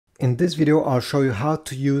In this video, I'll show you how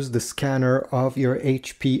to use the scanner of your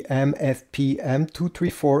HP MFP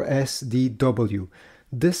M234sdw.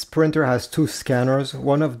 This printer has two scanners.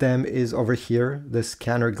 One of them is over here, the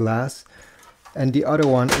scanner glass, and the other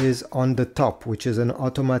one is on the top, which is an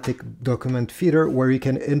automatic document feeder where you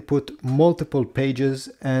can input multiple pages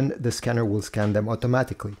and the scanner will scan them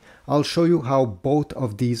automatically. I'll show you how both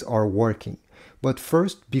of these are working. But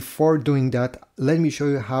first, before doing that, let me show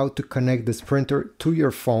you how to connect this printer to your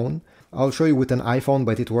phone. I'll show you with an iPhone,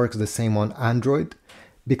 but it works the same on Android,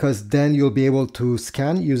 because then you'll be able to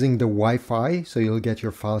scan using the Wi-Fi, so you'll get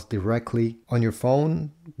your files directly on your phone,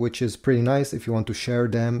 which is pretty nice if you want to share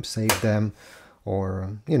them, save them,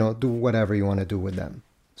 or, do whatever you want to do with them.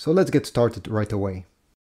 So let's get started right away.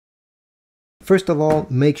 First of all,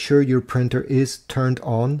 make sure your printer is turned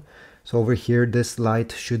on. So over here, this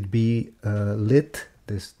light should be lit.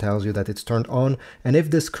 This tells you that it's turned on. And if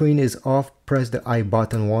the screen is off, press the I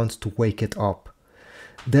button once to wake it up.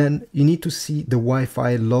 Then you need to see the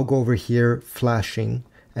Wi-Fi logo over here flashing,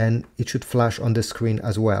 and it should flash on the screen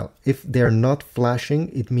as well. If they're not flashing,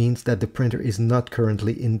 it means that the printer is not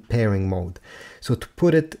currently in pairing mode. So to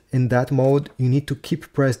put it in that mode, you need to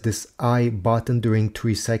keep press this I button during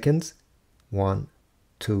 3 seconds. 1,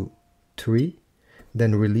 2, 3.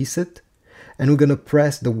 Then release it, and we're gonna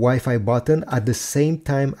press the Wi-Fi button at the same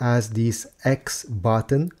time as this X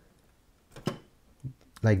button,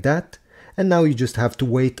 like that. And now you just have to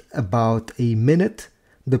wait about a minute.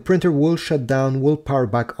 The printer will shut down, will power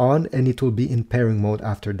back on, and it will be in pairing mode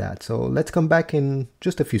after that. So let's come back in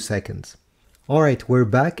just a few seconds. All right, we're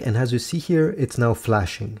back, and as you see here, it's now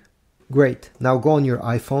flashing. Great, now go on your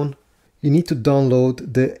iPhone. You need to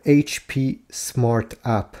download the HP Smart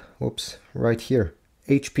app. Oops, right here.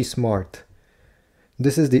 HP Smart.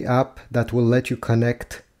 This is the app that will let you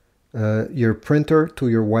connect your printer to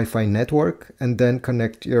your Wi-Fi network and then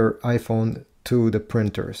connect your iPhone to the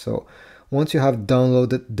printer. So once you have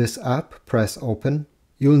downloaded this app, press open.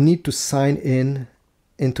 You'll need to sign in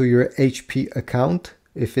into your HP account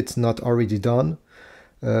if it's not already done.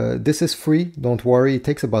 This is free, don't worry. It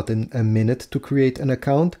takes about a minute to create an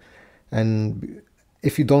account, and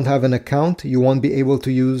if you don't have an account, you won't be able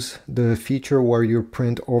to use the feature where you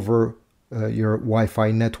print over your Wi-Fi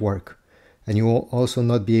network, and you will also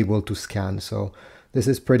not be able to scan. So this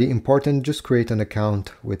is pretty important. Just create an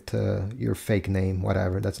account with your fake name,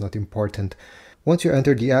 whatever, that's not important. Once you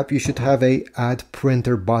enter the app, you should have a add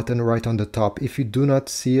printer button right on the top. If you do not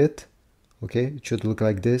see it, okay, it should look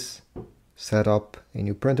like this. Set up a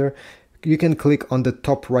new printer. You can click on the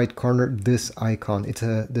top right corner this icon. It's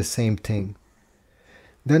the same thing.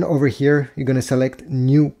 Then over here, you're going to select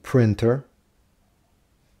new printer.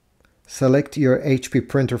 Select your HP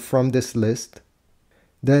printer from this list.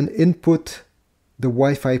 Then input the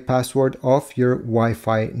Wi-Fi password of your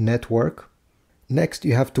Wi-Fi network. Next,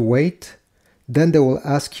 you have to wait. Then they will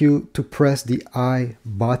ask you to press the I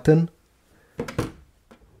button.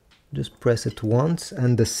 Just press it once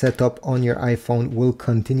and the setup on your iPhone will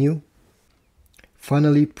continue.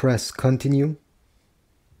 Finally, press continue.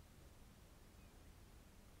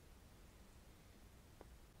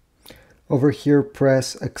 Over here,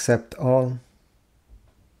 press accept all.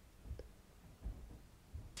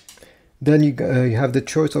 Then you have the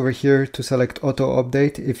choice over here to select auto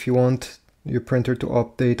update if you want your printer to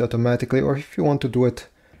update automatically, or if you want to do it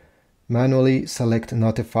manually, select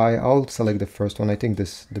notify. I'll select the first one. I think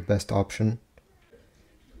this is the best option.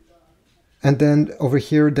 And then over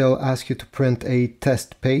here, they'll ask you to print a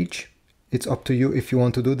test page. It's up to you if you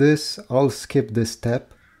want to do this. I'll skip this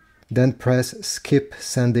step. Then press skip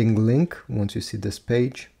sending link once you see this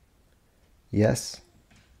page. Yes.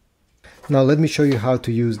 Now let me show you how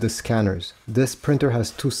to use the scanners. This printer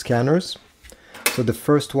has two scanners. So the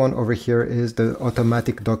first one over here is the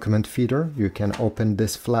automatic document feeder. You can open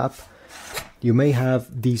this flap. You may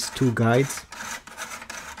have these two guides.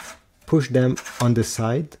 Push them on the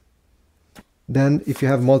side. Then if you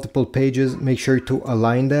have multiple pages, make sure to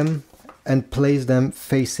align them and place them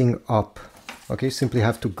facing up. Okay, simply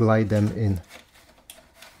have to glide them in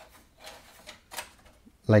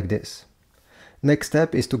like this. Next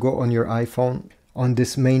step is to go on your iPhone. On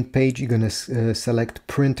this main page, you're going to select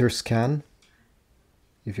printer scan.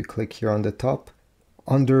 If you click here on the top,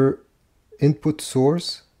 under input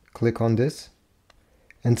source, click on this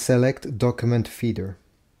and select document feeder.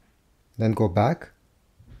 Then go back.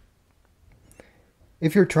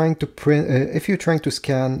 If you're trying to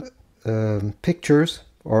scan pictures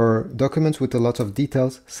or documents with a lot of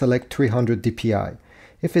details, select 300 dpi.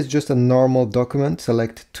 If it's just a normal document,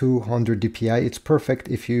 select 200 dpi. It's perfect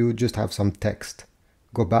if you just have some text.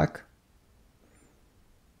 Go back,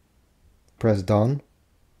 press done.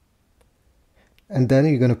 and then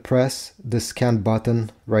you're going to press the scan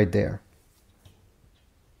button right there.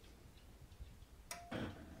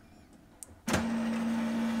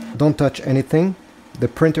 Don't touch anything. The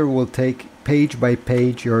printer will take page by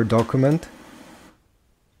page your document.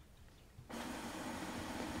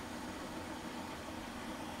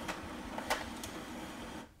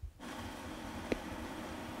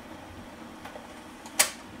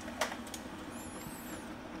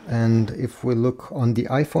 And if we look on the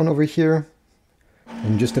iPhone over here,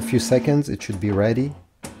 in just a few seconds it should be ready.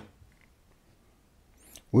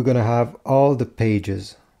 We're gonna have all the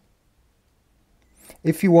pages.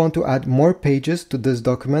 If you want to add more pages to this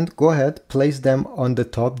document, go ahead, place them on the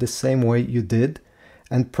top the same way you did,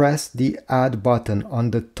 and press the add button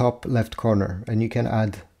on the top left corner, and you can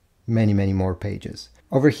add many more pages.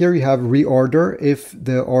 Over here you have reorder. If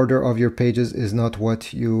the order of your pages is not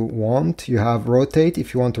what you want, you have rotate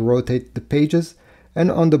if you want to rotate the pages.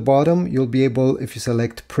 And on the bottom, you'll be able, if you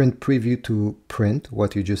select print preview, to print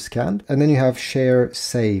what you just scanned. And then you have share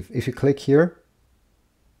save. If you click here,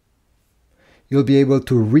 you'll be able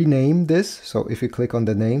to rename this. So if you click on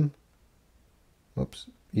the name, oops,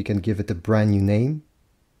 you can give it a brand new name.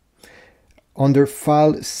 Under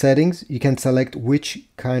file settings, you can select which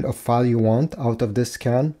kind of file you want out of this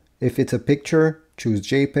scan. If it's a picture, choose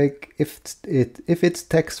JPEG. If it's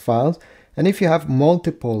text files, and if you have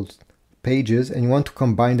multiple pages and you want to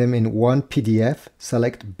combine them in one PDF,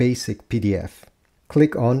 select basic PDF.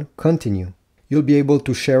 Click on continue. You'll be able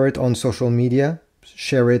to share it on social media,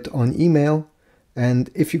 share it on email, and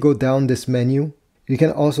if you go down this menu, you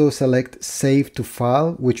can also select save to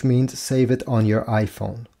file, which means save it on your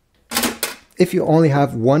iPhone. If you only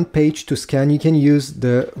have one page to scan, you can use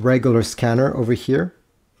the regular scanner over here.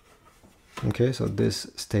 Okay, so this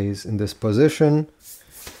stays in this position.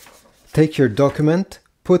 Take your document,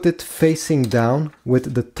 put it facing down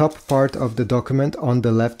with the top part of the document on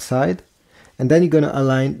the left side, and then you're going to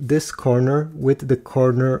align this corner with the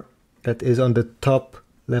corner that is on the top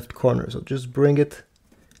left corner. So just bring it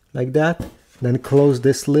like that, then close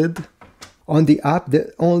this lid. On the app,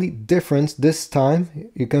 the only difference this time,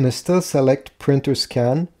 you're going to still select printer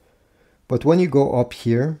scan, but when you go up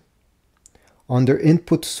here, under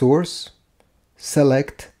input source,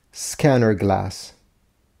 select scanner glass,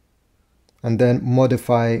 and then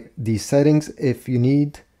modify the settings if you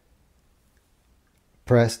need.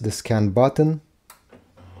 Press the scan button.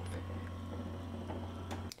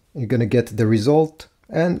 You're going to get the result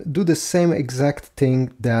and do the same exact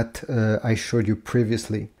thing that I showed you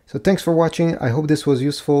previously. So thanks for watching. I hope this was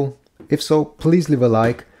useful. If so, please leave a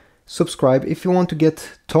like, subscribe. If you want to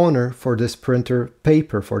get toner for this printer,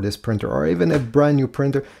 paper for this printer, or even a brand new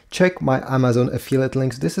printer, check my Amazon affiliate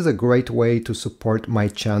links. This is a great way to support my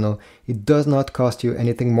channel. It does not cost you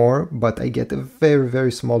anything more, but I get a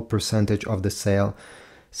very small percentage of the sale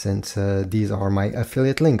since these are my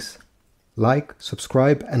affiliate links. Like,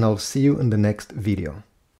 subscribe, and I'll see you in the next video.